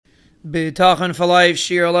Bitachon4life,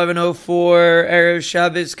 Shiur 1104, Erev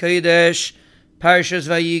Shabbos Kodesh, Parshas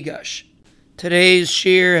Vayigash. Today's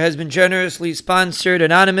Shiur has been generously sponsored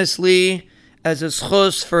anonymously as a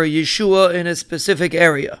schus for Yeshua in a specific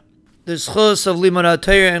area. The schus of Limanat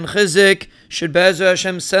Torah and Chizik should Be'ezer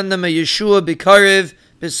Hashem send them a Yeshua B'Karev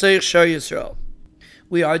B'Seich Shar Yisrael.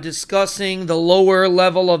 We are discussing the lower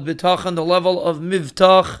level of Bitachon, the level of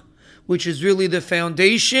Mivtach, which is really the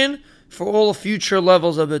foundation for all future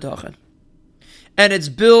levels of Bitachon. And it's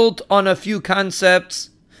built on a few concepts,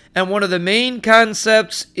 and one of the main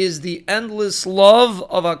concepts is the endless love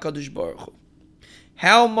of HaKadosh Baruch Hu.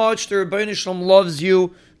 How much the Rebbeinu Shalom loves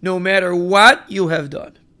you no matter what you have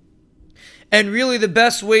done. And really the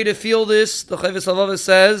best way to feel this, the Chavis Havava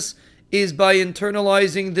says, is by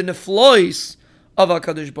internalizing the neflois of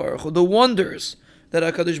HaKadosh Baruch Hu, the wonders that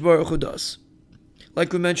HaKadosh Baruch Hu does.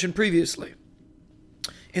 Like we mentioned previously.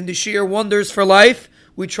 In the Shiur Wonders for Life,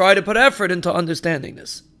 we try to put effort into understanding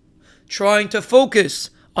this. Trying to focus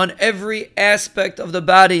on every aspect of the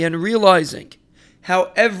body and realizing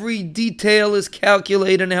how every detail is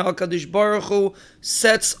calculated and how HaKadosh Baruch Hu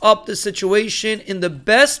sets up the situation in the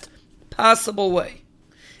best possible way.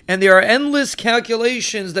 And there are endless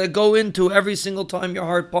calculations that go into every single time your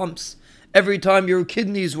heart pumps, every time your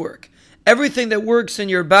kidneys work. Everything that works in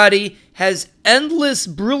your body has endless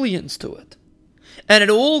brilliance to it. And it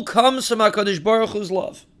all comes from HaKadosh Baruch Hu's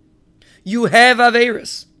love. You have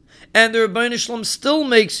Averis, and the Rebbeinu Shalom still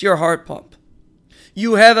makes your heart pump.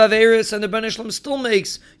 You have Averis, and the Rebbeinu Shalom still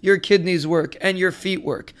makes your kidneys work, and your feet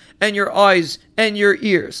work, and your eyes, and your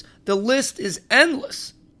ears. The list is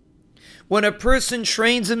endless. When a person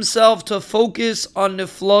trains himself to focus on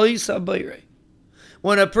Neflois HaBeirei,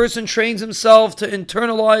 when a person trains himself to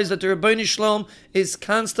internalize that the Rebbeinu Shalom is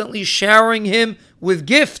constantly showering him with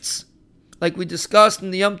gifts, like we discussed in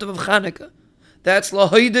the Yom Tov of Chanukah, that's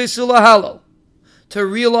lahoides u'lahalal, to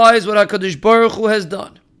realize what HaKadosh Baruch Hu has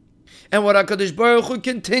done, and what HaKadosh Baruch Hu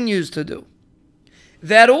continues to do.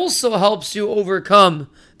 That also helps you overcome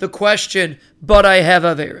the question, but I have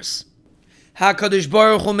Averis. HaKadosh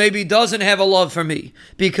Baruch Hu maybe doesn't have a love for me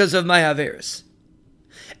because of my Averis.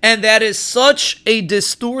 And that is such a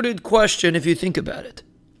distorted question if you think about it.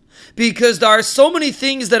 Because there are so many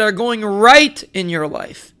things that are going right in your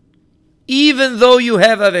life, even though you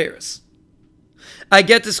have Averis. I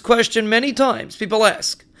get this question many times. People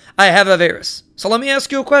ask, I have Averis. So let me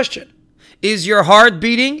ask you a question. Is your heart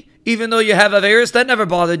beating even though you have Averis? That never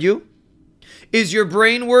bothered you. Is your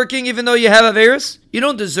brain working even though you have Averis? You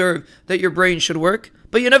don't deserve that your brain should work,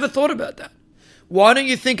 but you never thought about that. Why don't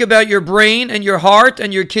you think about your brain and your heart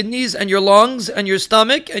and your kidneys and your lungs and your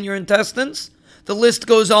stomach and your intestines? The list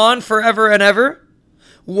goes on forever and ever.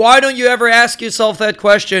 Why don't you ever ask yourself that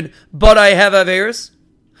question, but I have Averis?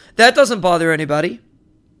 That doesn't bother anybody.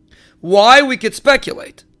 Why? We could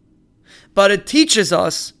speculate. But it teaches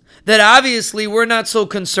us that obviously we're not so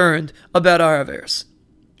concerned about our Averis.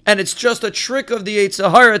 And it's just a trick of the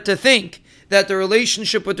Yetzer Hara to think that the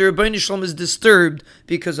relationship with the Rebbeinu Shalom is disturbed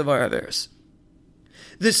because of our Averis.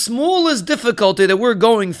 The smallest difficulty that we're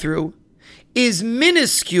going through is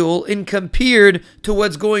minuscule in compared to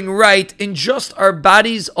what's going right in just our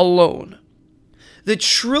bodies alone. The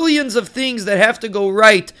trillions of things that have to go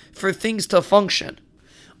right for things to function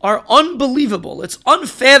are unbelievable. It's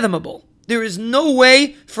unfathomable. There is no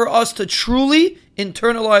way for us to truly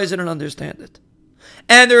internalize it and understand it.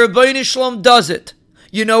 And the Rebbeinu Shalom does it.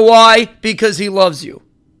 You know why? Because he loves you.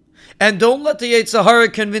 And don't let the Yetzer Hara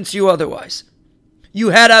convince you otherwise. You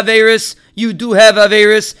had Averis, you do have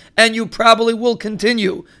Averis, and you probably will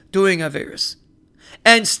continue doing Averis.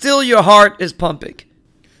 And still your heart is pumping.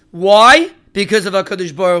 Why? Because of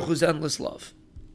HaKadosh Baruch Hu's endless love.